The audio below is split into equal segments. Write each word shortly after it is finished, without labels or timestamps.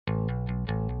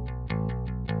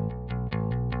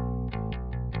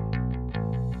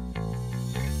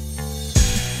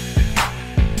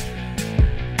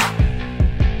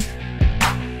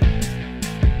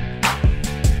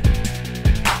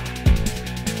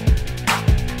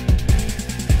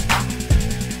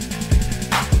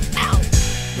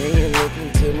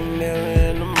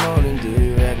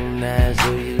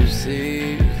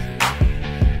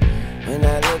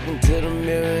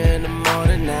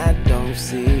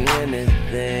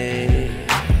anything.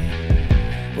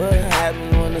 What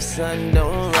happens when the sun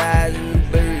don't rise and the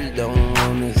birds don't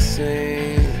wanna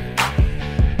sing?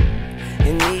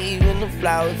 And even the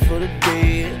flowers for the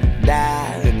dead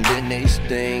die, and then they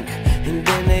stink, and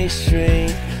then they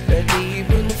shrink. But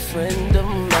even a friend of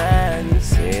mine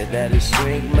said that a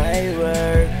shrink might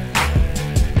work.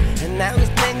 And I was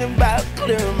thinking about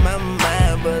clearing my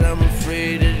mind, but I'm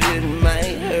afraid that it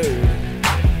might hurt.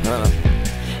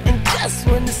 And just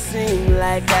when it seemed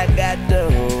like I got the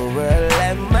whole world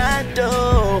at my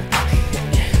door,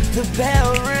 the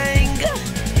bell rang,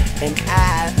 and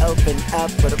I opened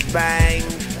up with a bang.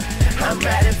 I'm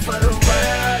ready for the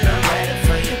world, I'm ready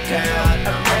for you, girl.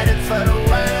 I'm ready for the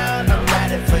world, I'm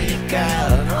ready for you,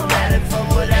 girl. I'm ready for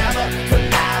whatever, for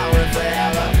now and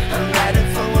forever. I'm ready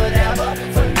for whatever,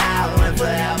 for now and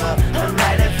forever. I'm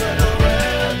ready for the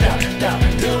world,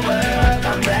 the world.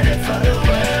 I'm ready for the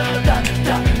world,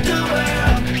 the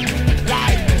world.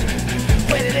 Like,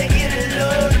 where did they get a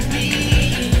load of me?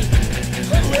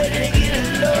 Where did they get a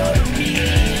load of me?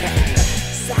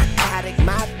 Psychotic,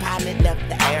 my pilot left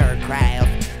the aircraft.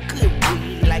 Good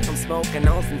weed, like I'm smoking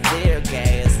on some tear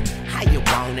gas. How you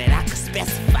want it? I can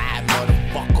specify,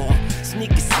 motherfucker.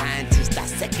 Sneaky scientist, I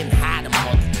second high the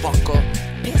motherfucker.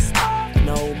 Pissed off,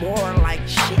 no more like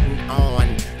shitting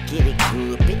on. Get it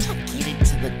good, bitch, I get it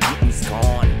till the getting's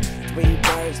gone. 3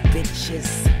 birds,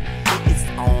 bitches, it is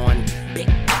on. Big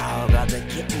dog, are the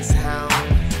kittens home?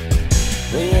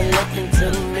 When you look into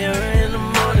the mirror in the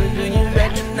morning, do you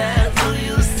recognize who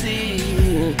you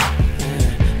see?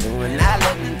 But when I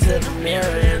look into the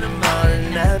mirror in the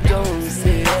morning, I don't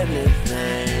see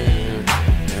anything.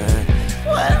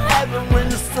 What happened when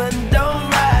the sun don't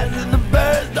rise and the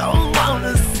birds don't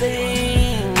wanna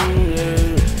sing?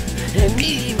 And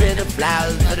even the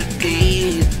flowers for the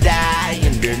dead die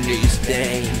underneath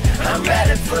stain. I'm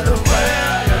ready for the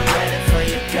world, I'm ready for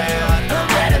you, girl. I'm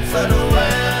ready for the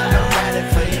world, I'm ready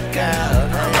for you, girl.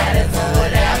 I'm ready for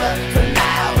whatever, for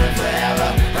now and forever.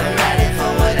 I'm ready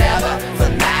for whatever, for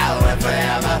now and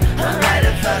forever. I'm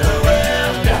ready for the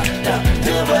world,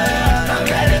 the world. I'm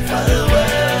ready for the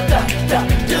world,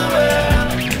 the world.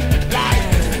 Like,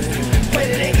 where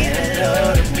did they get a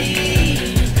load of me?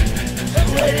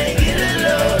 Where did they get a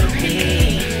load of me?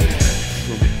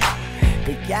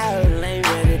 But y'all ain't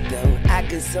ready though. I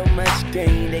get so much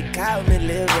green, they call me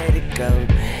Lil Ready Go.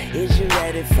 Is you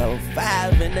ready for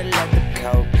 5 in the leather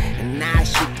coat? And I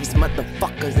shoot these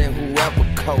motherfuckers in whoever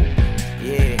coat.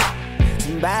 Yeah,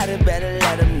 somebody better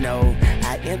let them know.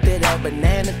 I emptied a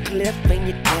banana clip in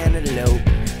your cantaloupe.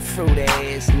 Fruit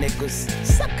ass niggas,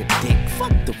 suck a dick,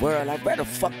 fuck the world, I'd rather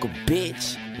fuck a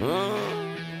bitch.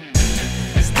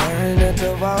 Staring at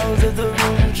the walls of the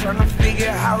room, trying to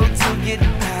figure how to get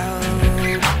out.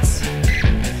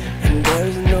 And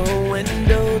there's no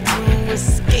window to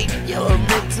escape your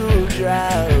mental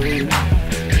drought. You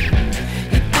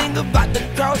think about the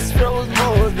crossroads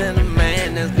more than a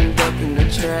man that's conducting the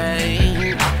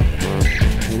train.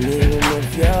 And even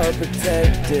if you're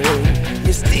protected,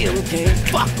 you still can't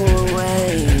fuck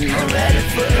away. I'm ready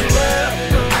for the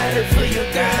world.